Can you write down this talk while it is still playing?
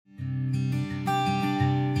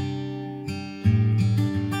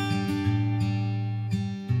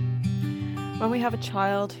When we have a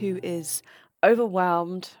child who is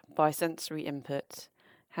overwhelmed by sensory input,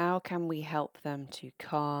 how can we help them to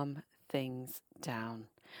calm things down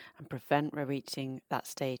and prevent reaching that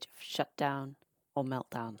stage of shutdown or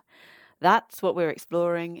meltdown? That's what we're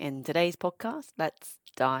exploring in today's podcast. Let's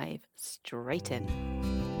dive straight in.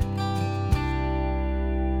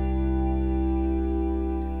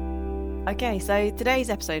 Okay, so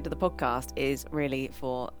today's episode of the podcast is really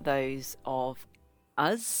for those of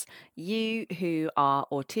us, you who are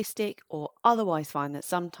autistic or otherwise find that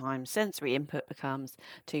sometimes sensory input becomes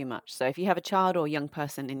too much. So if you have a child or young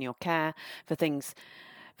person in your care for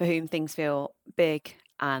whom things feel big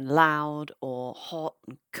and loud or hot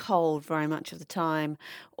and cold very much of the time,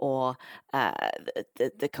 or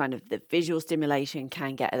the kind of the visual stimulation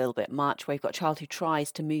can get a little bit much, where you've got a child who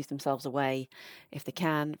tries to move themselves away if they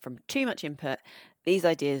can from too much input, these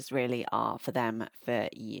ideas really are for them, for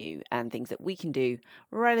you, and things that we can do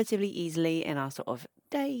relatively easily in our sort of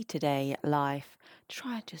day-to-day life to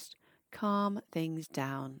try and just calm things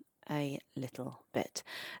down a little bit.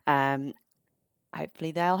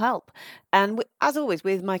 Hopefully they'll help. And as always,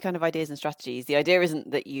 with my kind of ideas and strategies, the idea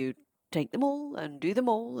isn't that you take them all and do them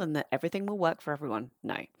all and that everything will work for everyone.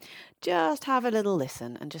 No, just have a little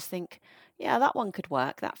listen and just think, yeah, that one could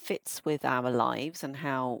work. That fits with our lives and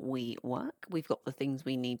how we work. We've got the things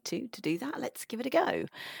we need to do that. Let's give it a go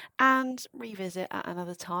and revisit at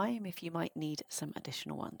another time if you might need some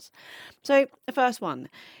additional ones. So the first one,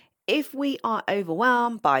 if we are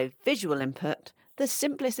overwhelmed by visual input, the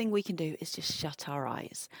simplest thing we can do is just shut our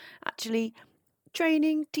eyes. Actually,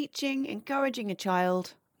 training, teaching, encouraging a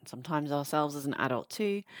child, and sometimes ourselves as an adult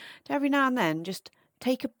too, to every now and then just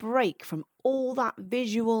take a break from all that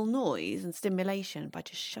visual noise and stimulation by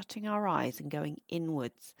just shutting our eyes and going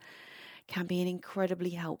inwards can be an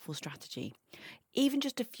incredibly helpful strategy. Even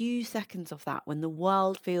just a few seconds of that when the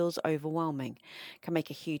world feels overwhelming can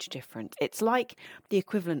make a huge difference. It's like the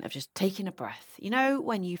equivalent of just taking a breath. You know,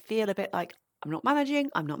 when you feel a bit like, I'm not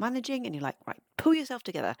managing, and you're like, right, pull yourself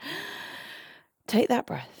together. Take that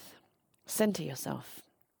breath, center yourself.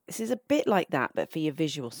 This is a bit like that, but for your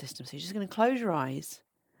visual system. So you're just going to close your eyes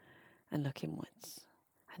and look inwards.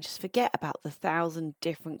 And just forget about the 1,000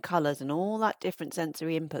 different colours and all that different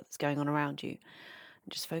sensory input that's going on around you.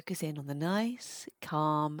 And just focus in on the nice,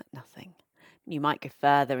 calm nothing. You might go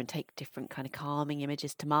further and take different kind of calming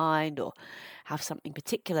images to mind, or have something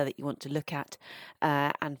particular that you want to look at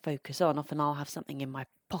and focus on. Often I'll have something in my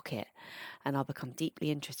pocket and I'll become deeply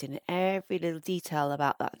interested in every little detail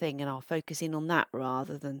about that thing, and I'll focus in on that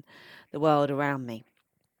rather than the world around me.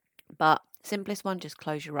 But simplest one, just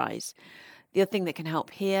close your eyes. The other thing that can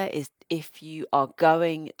help here is if you are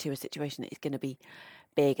going to a situation that is going to be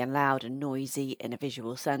big and loud and noisy in a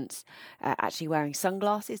visual sense, actually wearing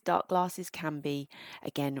sunglasses, dark glasses, can be,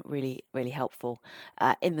 again, really, really helpful.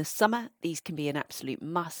 In the summer, these can be an absolute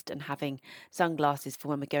must, and having sunglasses for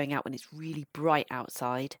when we're going out when it's really bright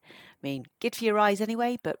outside, I mean, good for your eyes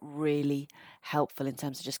anyway, but really helpful in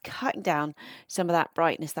terms of just cutting down some of that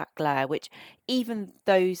brightness, that glare, which even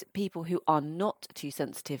those people who are not too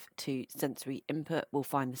sensitive to sensory input will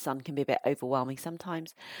find the sun can be a bit overwhelming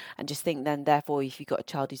sometimes. And just think then, therefore, if you've got a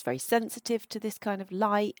child who's very sensitive to this kind of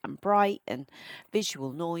light and bright and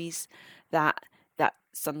visual noise, that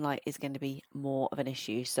sunlight is going to be more of an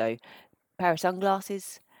issue. So pair of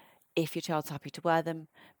sunglasses, if your child's happy to wear them,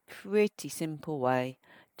 pretty simple way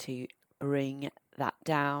to bring that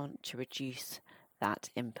down, to reduce that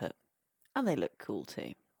input. And they look cool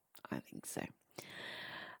too. I think so.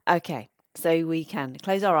 Okay, so we can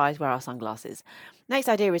close our eyes, wear our sunglasses. Next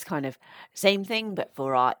idea is kind of same thing, but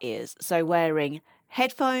for our ears. So wearing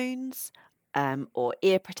headphones or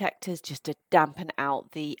ear protectors just to dampen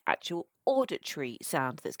out the actual auditory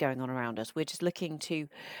sound that's going on around us. We're just looking to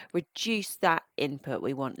reduce that input.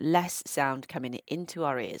 We want less sound coming into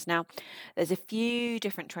our ears. Now, there's a few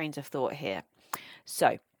different trains of thought here.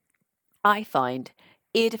 So I find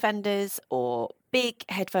ear defenders or big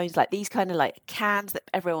headphones, like these kind of like cans that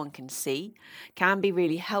everyone can see, can be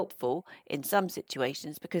really helpful in some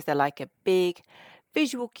situations because they're like a big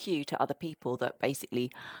visual cue to other people that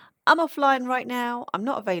basically, I'm offline right now, I'm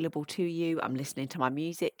not available to you, I'm listening to my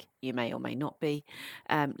music, you may or may not be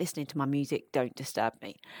listening to my music, don't disturb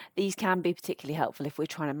me. These can be particularly helpful if we're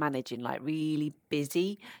trying to manage in like really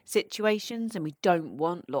busy situations and we don't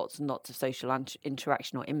want lots and lots of social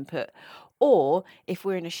interaction or input, or if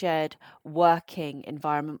we're in a shared working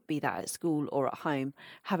environment, be that at school or at home,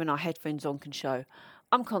 having our headphones on can show,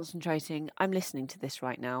 I'm concentrating, I'm listening to this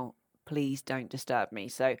right now, please don't disturb me.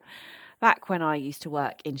 So back when I used to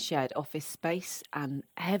work in shared office space, and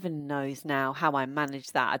heaven knows now how I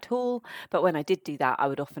managed that at all, but when I did do that, I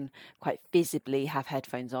would often quite visibly have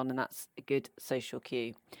headphones on, and that's a good social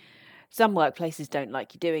cue. Some workplaces don't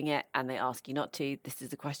like you doing it and they ask you not to. This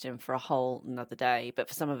is a question for a whole another day. But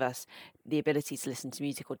for some of us, the ability to listen to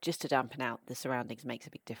music or just to dampen out the surroundings makes a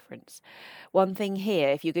big difference. One thing here,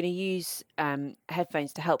 if you're going to use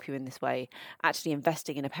headphones to help you in this way, actually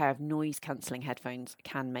investing in a pair of noise cancelling headphones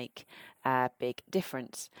can make a big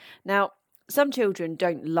difference. Now, some children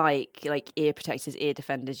don't like ear protectors, ear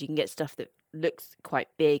defenders. You can get stuff that looks quite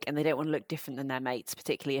big and they don't want to look different than their mates,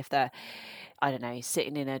 particularly if they're, I don't know,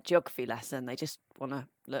 sitting in a geography lesson. They just want to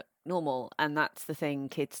look normal. And that's the thing,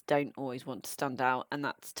 kids don't always want to stand out, and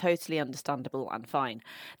that's totally understandable and fine.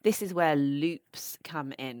 This is where loops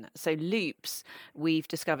come in. So loops, we've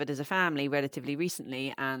discovered as a family relatively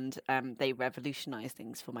recently, and they revolutionise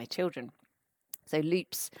things for my children. So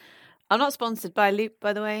loops, I'm not sponsored by Loop,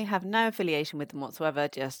 by the way, have no affiliation with them whatsoever,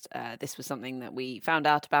 just this was something that we found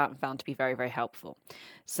out about and found to be very, very helpful.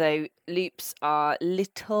 So loops are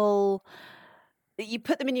little, you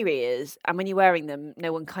put them in your ears, and when you're wearing them,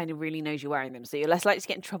 no one kind of really knows you're wearing them. So you're less likely to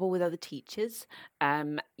get in trouble with other teachers.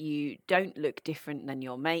 You don't look different than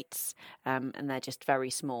your mates, and they're just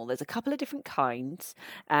very small. There's a couple of different kinds,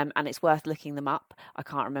 and it's worth looking them up. I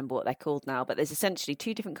can't remember what they're called now, but there's essentially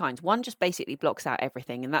two different kinds. One just basically blocks out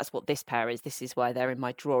everything, and that's what this pair is. This is why they're in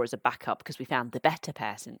my drawer as a backup, because we found the better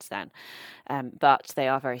pair since then. But they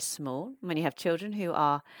are very small. When you have children who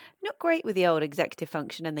are not great with the old executive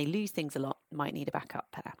function and they lose things a lot, might need a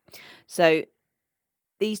backup pair. So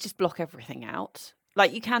these just block everything out.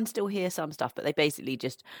 Like, you can still hear some stuff, but they basically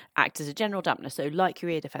just act as a general dampener, so like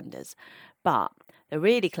your ear defenders. But the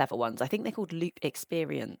really clever ones, I think they're called Loop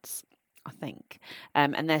Experience, I think.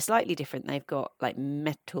 And they're slightly different. They've got like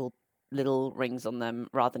metal little rings on them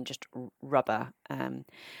rather than just rubber. And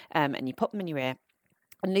you pop them in your ear.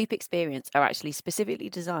 And Loop Experience are actually specifically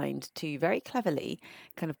designed to very cleverly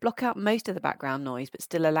kind of block out most of the background noise, but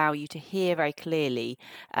still allow you to hear very clearly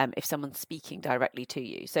if someone's speaking directly to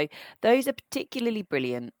you. So those are particularly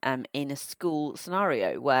brilliant in a school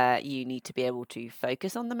scenario where you need to be able to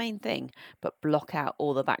focus on the main thing, but block out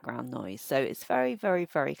all the background noise. So it's very, very,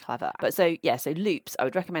 very clever. But so loops, I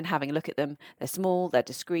would recommend having a look at them. They're small, they're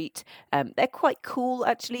discreet, they're quite cool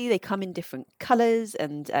actually. They come in different colours,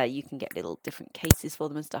 and you can get little different cases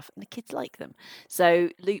for them and stuff, and the kids like them. So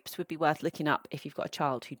loops would be worth looking up if you've got a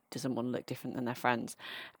child who doesn't want to look different than their friends.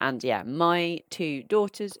 And my two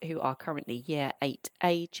daughters, who are currently year 8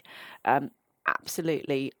 age,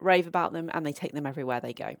 absolutely rave about them, and they take them everywhere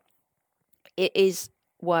they go. It is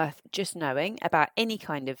worth just knowing about any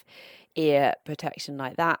kind of ear protection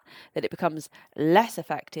like that it becomes less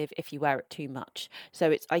effective if you wear it too much.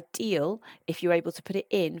 So it's ideal if you're able to put it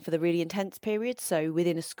in for the really intense periods. So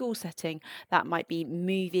within a school setting, that might be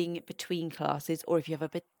moving between classes, or if you have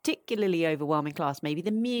a particularly overwhelming class, maybe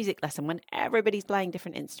the music lesson when everybody's playing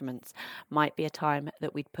different instruments might be a time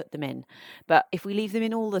that we'd put them in. But if we leave them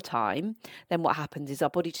in all the time, then what happens is our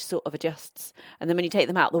body just sort of adjusts, and then when you take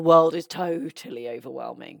them out, the world is totally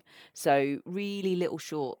overwhelming. So really little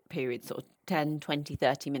short periods, sort of 10, 20,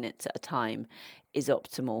 30 minutes at a time, is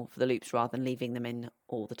optimal for the loops rather than leaving them in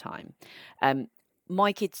all the time.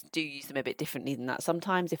 My kids do use them a bit differently than that.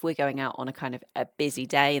 Sometimes if we're going out on a kind of a busy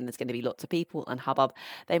day and there's going to be lots of people and hubbub,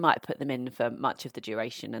 they might put them in for much of the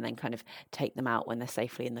duration and then kind of take them out when they're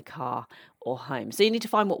safely in the car or home. So you need to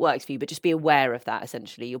find what works for you, but just be aware of that.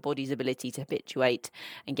 Essentially, your body's ability to habituate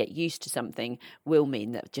and get used to something will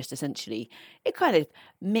mean that just essentially it kind of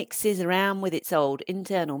mixes around with its old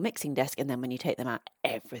internal mixing desk, and then when you take them out,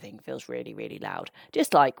 everything feels really, really loud.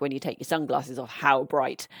 Just like when you take your sunglasses off, how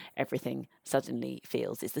bright everything suddenly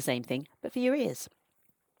feels. It's the same thing, but for your ears.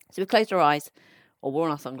 So we've closed our eyes or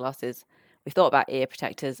worn our sunglasses. We've thought about ear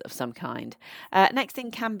protectors of some kind. Next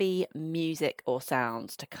thing can be music or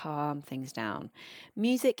sounds to calm things down.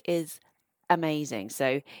 Music is amazing.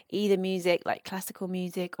 So either music like classical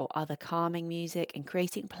music or other calming music, and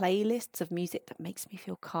creating playlists of music that makes me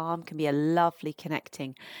feel calm can be a lovely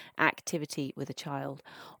connecting activity with a child.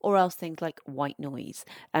 Or else things like white noise.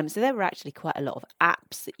 So there are actually quite a lot of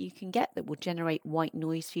apps that you can get that will generate white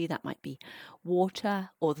noise for you. That might be water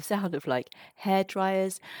or the sound of like hair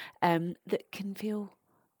dryers, that can feel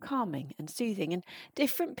calming and soothing, and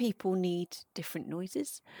different people need different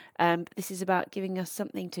noises. But this is about giving us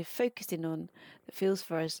something to focus in on that feels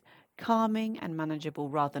for us calming and manageable,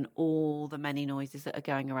 rather than all the many noises that are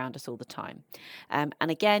going around us all the time. And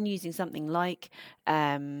again, using something like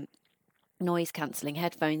noise cancelling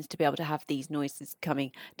headphones to be able to have these noises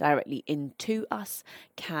coming directly into us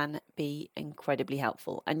can be incredibly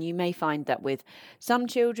helpful. And you may find that with some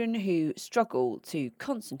children who struggle to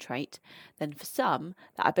concentrate, then for some,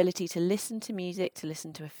 that ability to listen to music, to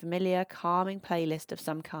listen to a familiar, calming playlist of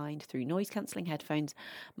some kind through noise cancelling headphones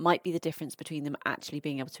might be the difference between them actually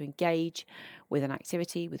being able to engage with an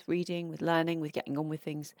activity, with reading, with learning, with getting on with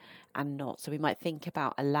things, and not. So we might think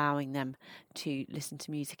about allowing them to listen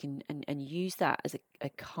to music and use that as a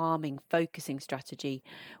calming, focusing strategy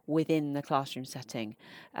within the classroom setting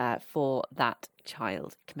for that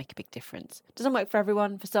child. It can make a big difference. It doesn't work for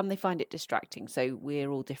everyone. For some, they find it distracting. So we're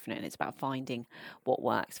all different, and it's about finding what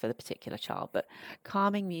works for the particular child. But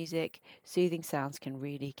calming music, soothing sounds can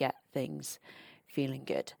really get things feeling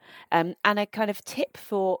good. And a kind of tip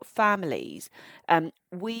for families,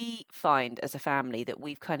 we find as a family that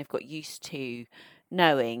we've kind of got used to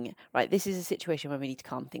knowing, right, this is a situation where we need to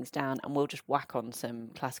calm things down, and we'll just whack on some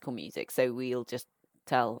classical music. So we'll just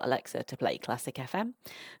tell Alexa to play Classic FM.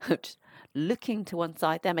 Just looking to one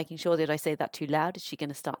side there, making sure, did I say that too loud? Is she going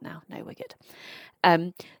to start now? No, we're good.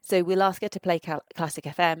 So we'll ask her to play Classic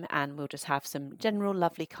FM, and we'll just have some general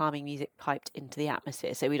lovely calming music piped into the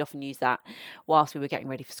atmosphere. So we'd often use that whilst we were getting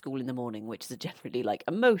ready for school in the morning, which is a generally like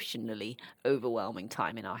emotionally overwhelming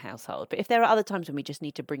time in our household. But if there are other times when we just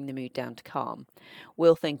need to bring the mood down to calm,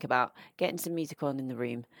 we'll think about getting some music on in the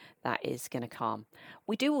room that is going to calm.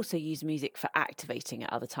 We do also use music for activating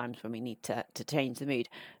at other times when we need to change the mood.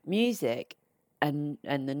 Music and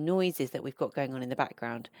the noises that we've got going on in the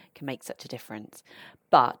background can make such a difference.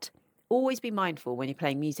 But always be mindful when you're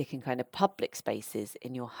playing music in kind of public spaces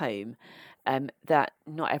in your home that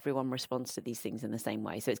not everyone responds to these things in the same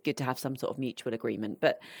way. So it's good to have some sort of mutual agreement.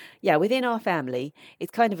 But yeah, within our family,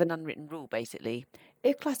 it's kind of an unwritten rule, basically.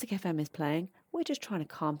 If Classic FM is playing, we're just trying to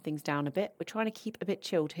calm things down a bit. We're trying to keep a bit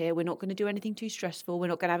chilled here. We're not going to do anything too stressful. We're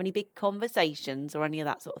not going to have any big conversations or any of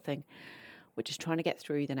that sort of thing. We're just trying to get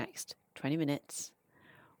through the next 20 minutes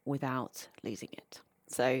without losing it.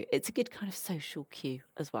 So it's a good kind of social cue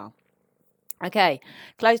as well. Okay,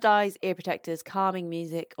 closed eyes, ear protectors, calming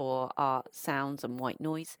music or sounds and white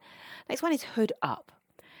noise. Next one is hood up.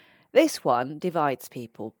 This one divides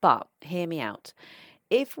people, but hear me out.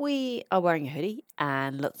 If we are wearing a hoodie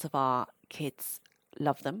and lots of our kids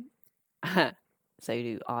love them, so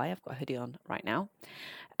do I. I've got a hoodie on right now.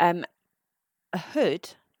 A hood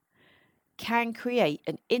can create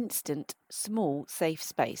an instant, small, safe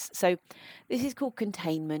space. So this is called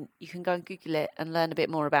containment. You can go and Google it and learn a bit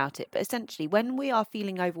more about it. But essentially, when we are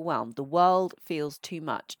feeling overwhelmed, the world feels too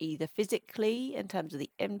much, either physically in terms of the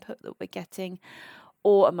input that we're getting,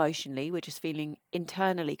 or emotionally, we're just feeling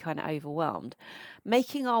internally kind of overwhelmed.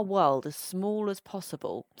 Making our world as small as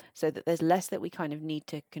possible so that there's less that we kind of need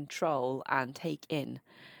to control and take in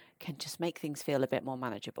can just make things feel a bit more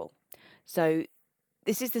manageable. So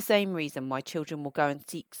this is the same reason why children will go and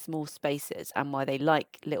seek small spaces and why they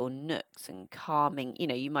like little nooks and calming. You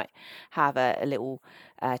know, you might have a little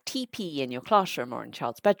teepee in your classroom or in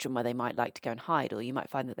child's bedroom where they might like to go and hide, or you might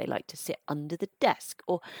find that they like to sit under the desk,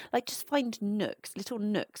 or like just find nooks. Little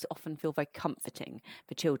nooks often feel very comforting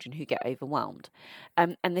for children who get overwhelmed.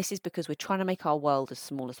 And this is because we're trying to make our world as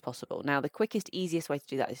small as possible. Now, the quickest, easiest way to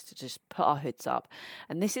do that is to just put our hoods up.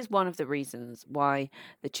 And this is one of the reasons why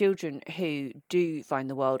the children who do find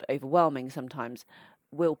the world overwhelming sometimes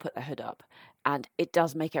will put their hood up, and it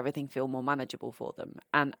does make everything feel more manageable for them.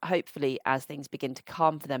 And hopefully, as things begin to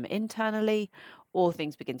calm for them internally or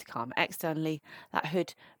things begin to calm externally, that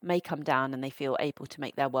hood may come down and they feel able to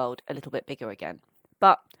make their world a little bit bigger again.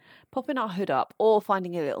 But popping our hood up or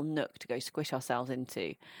finding a little nook to go squish ourselves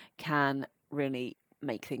into can really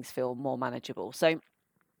make things feel more manageable. So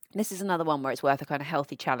this is another one where it's worth a kind of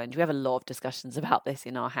healthy challenge. We have a lot of discussions about this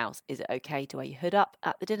in our house. Is it okay to wear your hood up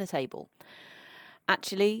at the dinner table?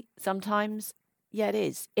 Actually, sometimes, yeah, it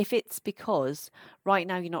is. If it's because right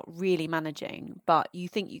now you're not really managing, but you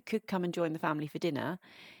think you could come and join the family for dinner,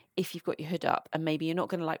 if you've got your hood up and maybe you're not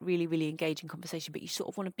going to like really, really engage in conversation, but you sort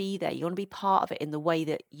of want to be there, you want to be part of it in the way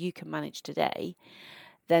that you can manage today,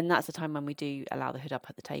 then that's the time when we do allow the hood up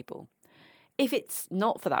at the table. If it's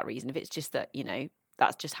not for that reason, if it's just that, you know,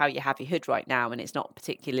 that's just how you have your hood right now and it's not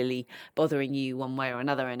particularly bothering you one way or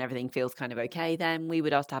another and everything feels kind of okay, then we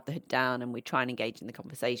would ask to have the hood down and we try and engage in the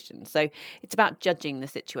conversation. So it's about judging the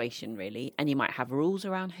situation really, and you might have rules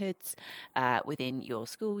around hoods within your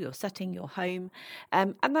school, your setting, your home,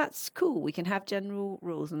 and that's cool. We can have general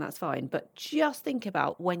rules and that's fine, but just think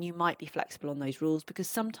about when you might be flexible on those rules, because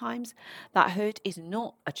sometimes that hood is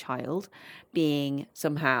not a child being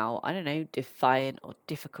somehow, I don't know, defiant or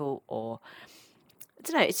difficult, or I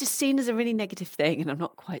don't know, it's just seen as a really negative thing, and I'm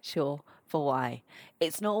not quite sure for why.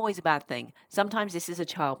 It's not always a bad thing. Sometimes this is a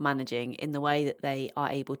child managing in the way that they are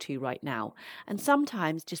able to right now. And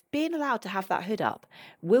sometimes just being allowed to have that hood up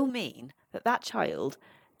will mean that that child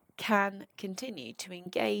can continue to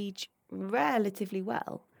engage relatively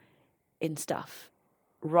well in stuff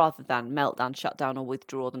rather than meltdown, shut down, or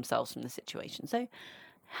withdraw themselves from the situation. So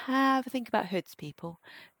have a think about hoods, people.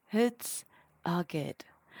 Hoods are good.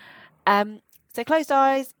 So closed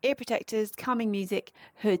eyes, ear protectors, calming music,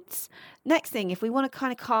 hoods. Next thing, if we want to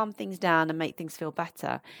kind of calm things down and make things feel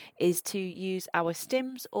better, is to use our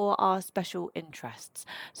stims or our special interests.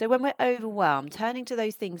 So when we're overwhelmed, turning to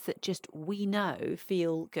those things that just we know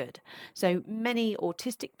feel good. So many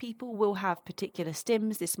autistic people will have particular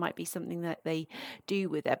stims. This might be something that they do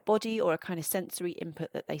with their body or a kind of sensory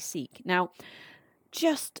input that they seek. Now,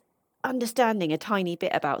 just understanding a tiny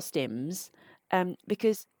bit about stims,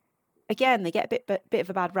 because again, they get a bit of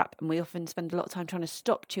a bad rap, and we often spend a lot of time trying to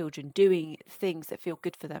stop children doing things that feel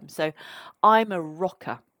good for them. So I'm a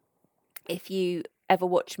rocker. If you ever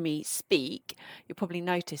watch me speak, you'll probably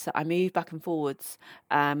notice that I move back and forwards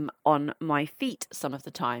on my feet some of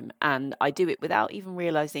the time, and I do it without even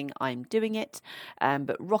realizing I'm doing it.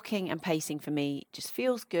 But rocking and pacing for me just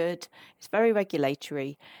feels good. It's very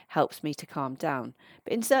regulatory, helps me to calm down.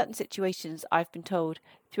 But in certain situations, I've been told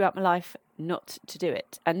throughout my life not to do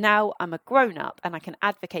it. And now I'm a grown up and I can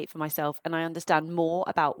advocate for myself, and I understand more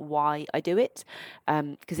about why I do it,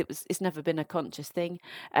 because it's never been a conscious thing.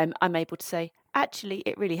 I'm able to say, actually,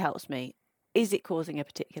 it really helps me. Is it causing a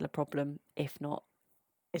particular problem? If not,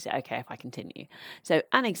 is it okay if I continue? So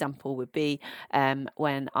an example would be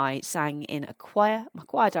when I sang in a choir. My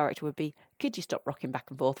choir director would be, could you stop rocking back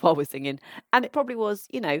and forth while we're singing? And it probably was,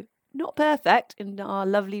 not perfect in our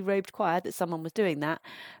lovely robed choir that someone was doing that,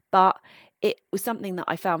 but it was something that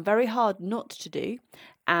I found very hard not to do.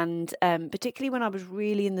 And particularly when I was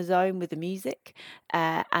really in the zone with the music,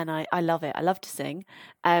 and I love it, I love to sing,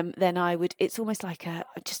 then it's almost like I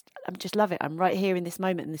just love it. I'm right here in this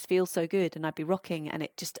moment and this feels so good, and I'd be rocking and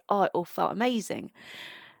it all felt amazing.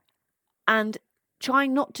 And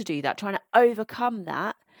trying not to do that, trying to overcome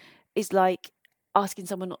that is like asking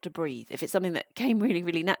someone not to breathe. If it's something that came really,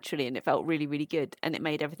 really naturally and it felt really, really good and it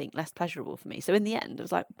made everything less pleasurable for me. So in the end, I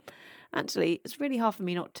was like, actually, it's really hard for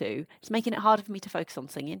me not to. It's making it harder for me to focus on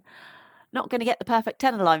singing. Not going to get the perfect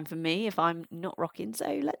tenor line from me if I'm not rocking.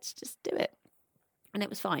 So let's just do it. And it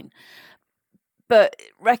was fine. But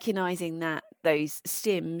recognizing that those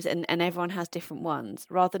stims, and everyone has different ones,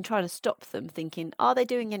 rather than trying to stop them, thinking, are they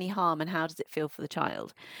doing any harm and how does it feel for the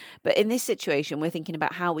child? But in this situation, we're thinking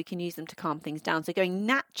about how we can use them to calm things down. So going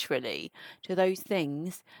naturally to those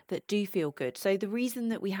things that do feel good. So the reason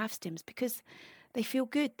that we have stims, because they feel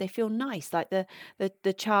good, they feel nice, like the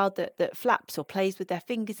child that flaps or plays with their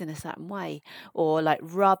fingers in a certain way, or like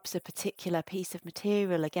rubs a particular piece of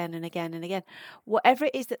material again and again and again. Whatever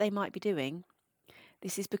it is that they might be doing,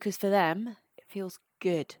 this is because for them, it feels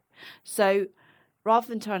good. So rather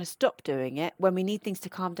than trying to stop doing it, when we need things to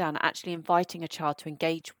calm down, actually inviting a child to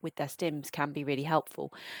engage with their stims can be really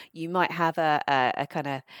helpful. You might have a kind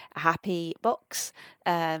of a happy box,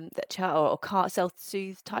 that child, or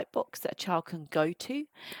self-soothe type box that a child can go to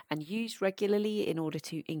and use regularly in order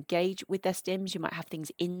to engage with their stims. You might have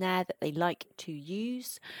things in there that they like to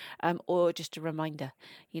use, or just a reminder,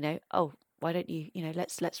 why don't you,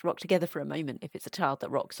 let's rock together for a moment if it's a child that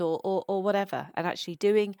rocks, or whatever. And actually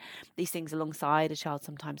doing these things alongside a child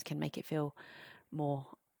sometimes can make it feel more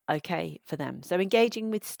okay for them. So engaging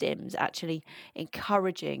with stims, actually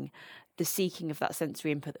encouraging the seeking of that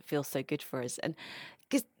sensory input that feels so good for us. And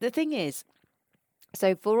because the thing is,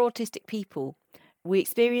 so for autistic people, we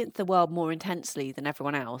experience the world more intensely than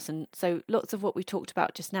everyone else. And so lots of what we talked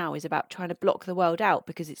about just now is about trying to block the world out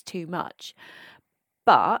because it's too much.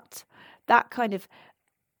 But that kind of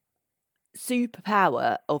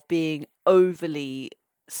superpower of being overly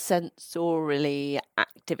sensorially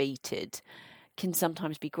activated can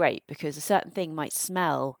sometimes be great, because a certain thing might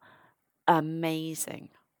smell amazing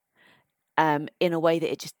in a way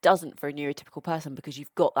that it just doesn't for a neurotypical person, because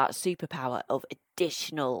you've got that superpower of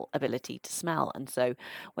additional ability to smell. And so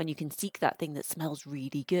when you can seek that thing that smells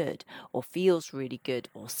really good or feels really good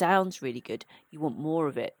or sounds really good, you want more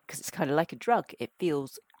of it, because it's kind of like a drug. It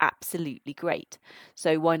feels absolutely great.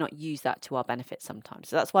 So why not use that to our benefit sometimes?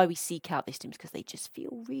 So that's why we seek out these stims, because they just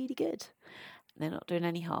feel really good. They're not doing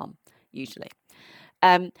any harm, usually.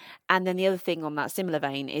 And then the other thing on that similar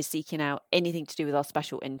vein is seeking out anything to do with our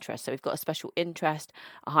special interest. So we've got a special interest,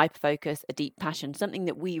 a hyper focus, a deep passion, something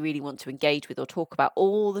that we really want to engage with or talk about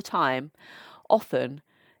all the time. Often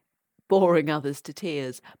boring others to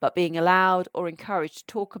tears, but being allowed or encouraged to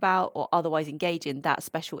talk about or otherwise engage in that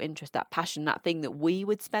special interest, that passion, that thing that we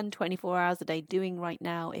would spend 24 hours a day doing right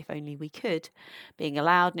now if only we could. Being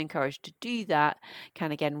allowed and encouraged to do that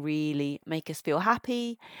can again really make us feel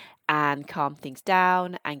happy and calm things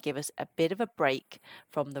down and give us a bit of a break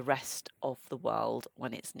from the rest of the world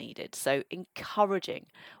when it's needed. So encouraging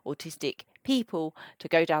autistic people to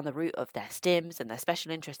go down the route of their stims and their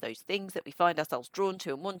special interests, those things that we find ourselves drawn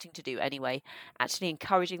to and wanting to do anyway, actually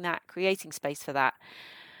encouraging that, creating space for that,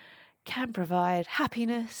 can provide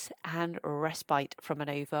happiness and respite from an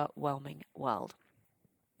overwhelming world.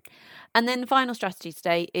 And then the final strategy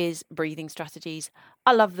today is breathing strategies.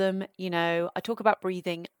 I love them. I talk about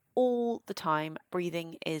breathing all the time.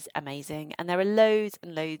 Breathing is amazing. And there are loads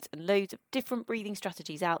and loads and loads of different breathing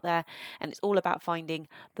strategies out there. And it's all about finding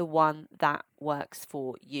the one that works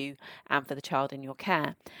for you and for the child in your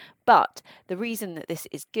care. But the reason that this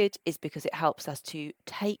is good is because it helps us to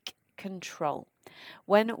take control.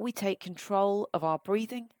 When we take control of our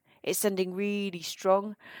breathing, it's sending really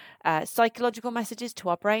strong psychological messages to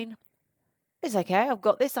our brain. It's okay, I've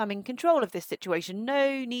got this, I'm in control of this situation.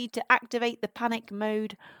 No need to activate the panic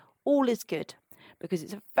mode. All is good because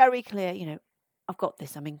it's very clear, I've got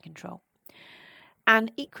this, I'm in control.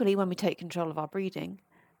 And equally, when we take control of our breathing,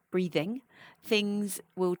 things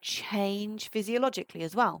will change physiologically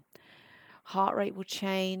as well. Heart rate will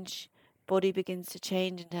change, body begins to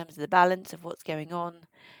change in terms of the balance of what's going on.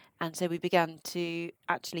 And so we began to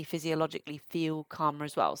actually physiologically feel calmer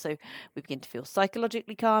as well. So we begin to feel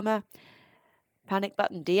psychologically calmer. Panic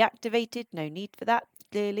button deactivated, no need for that.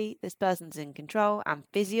 Clearly, this person's in control, and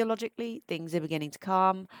physiologically, things are beginning to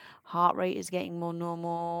calm. Heart rate is getting more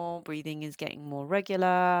normal, breathing is getting more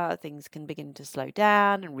regular, things can begin to slow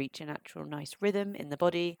down and reach a natural, nice rhythm in the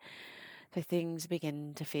body. So things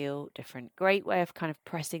begin to feel different. Great way of kind of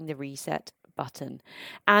pressing the reset button.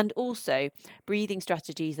 And also breathing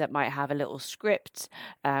strategies that might have a little script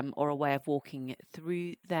or a way of walking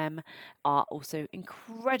through them are also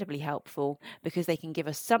incredibly helpful because they can give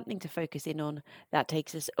us something to focus in on that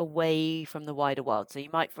takes us away from the wider world. So you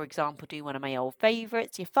might, for example, do one of my old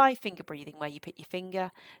favorites, your 5-finger breathing, where you put your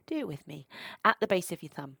finger, do it with me, at the base of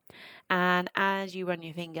your thumb. And as you run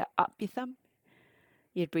your finger up your thumb,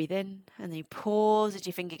 you'd breathe in and then you pause as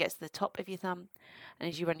your finger gets to the top of your thumb. And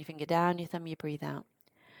as you run your finger down your thumb, you breathe out.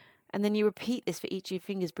 And then you repeat this for each of your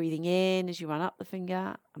fingers, breathing in as you run up the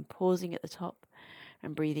finger and pausing at the top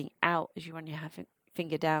and breathing out as you run your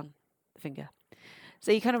finger down the finger.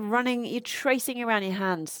 So you're kind of you're tracing around your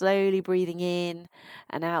hand, slowly breathing in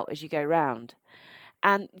and out as you go round.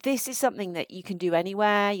 And this is something that you can do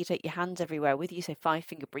anywhere. You take your hands everywhere with you. So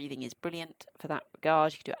 5-finger breathing is brilliant for that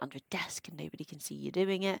regard. You can do it under a desk and nobody can see you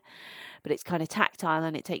doing it. But it's kind of tactile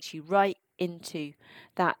and it takes you right into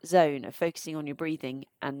that zone of focusing on your breathing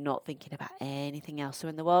and not thinking about anything else. So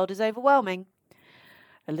when the world is overwhelming,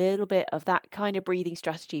 a little bit of that kind of breathing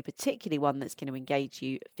strategy, particularly one that's going to engage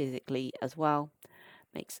you physically as well,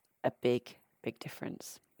 makes a big, big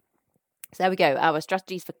difference. So there we go, our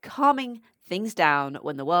strategies for calming things down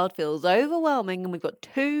when the world feels overwhelming and we've got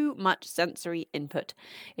too much sensory input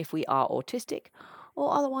if we are autistic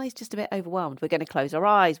or otherwise just a bit overwhelmed. We're going to close our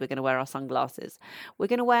eyes, we're going to wear our sunglasses, we're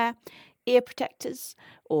going to wear ear protectors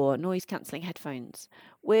or noise-cancelling headphones.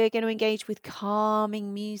 We're going to engage with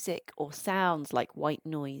calming music or sounds like white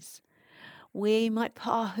noise. We might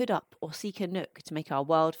put our hood up or seek a nook to make our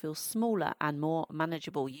world feel smaller and more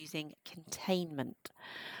manageable using containment.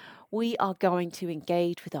 We are going to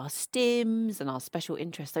engage with our stims and our special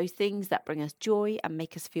interests, those things that bring us joy and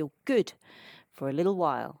make us feel good for a little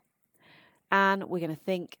while. And we're going to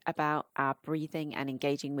think about our breathing and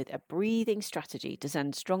engaging with a breathing strategy to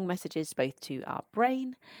send strong messages both to our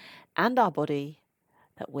brain and our body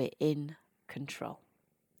that we're in control.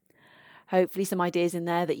 Hopefully some ideas in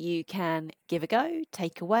there that you can give a go,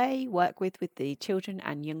 take away, work with the children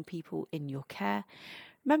and young people in your care.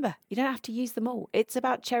 Remember, you don't have to use them all. It's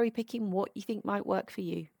about cherry picking what you think might work for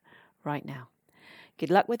you right now.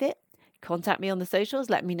 Good luck with it. Contact me on the socials.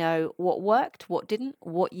 Let me know what worked, what didn't,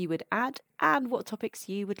 what you would add, and what topics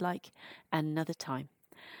you would like another time.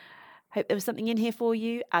 Hope there was something in here for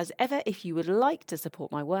you. As ever, if you would like to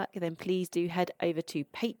support my work, then please do head over to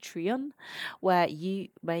Patreon, where you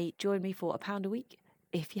may join me for £1 a week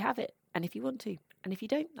if you have it and if you want to. And if you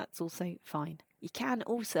don't, that's also fine. You can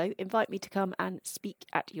also invite me to come and speak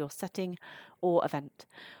at your setting or event.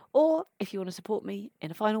 Or if you want to support me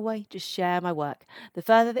in a final way, just share my work. The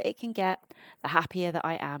further that it can get, the happier that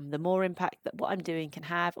I am. The more impact that what I'm doing can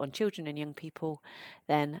have on children and young people,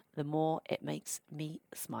 then the more it makes me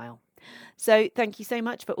smile. So thank you so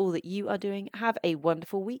much for all that you are doing. Have a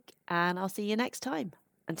wonderful week, and I'll see you next time.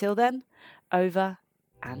 Until then, over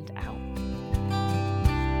and out.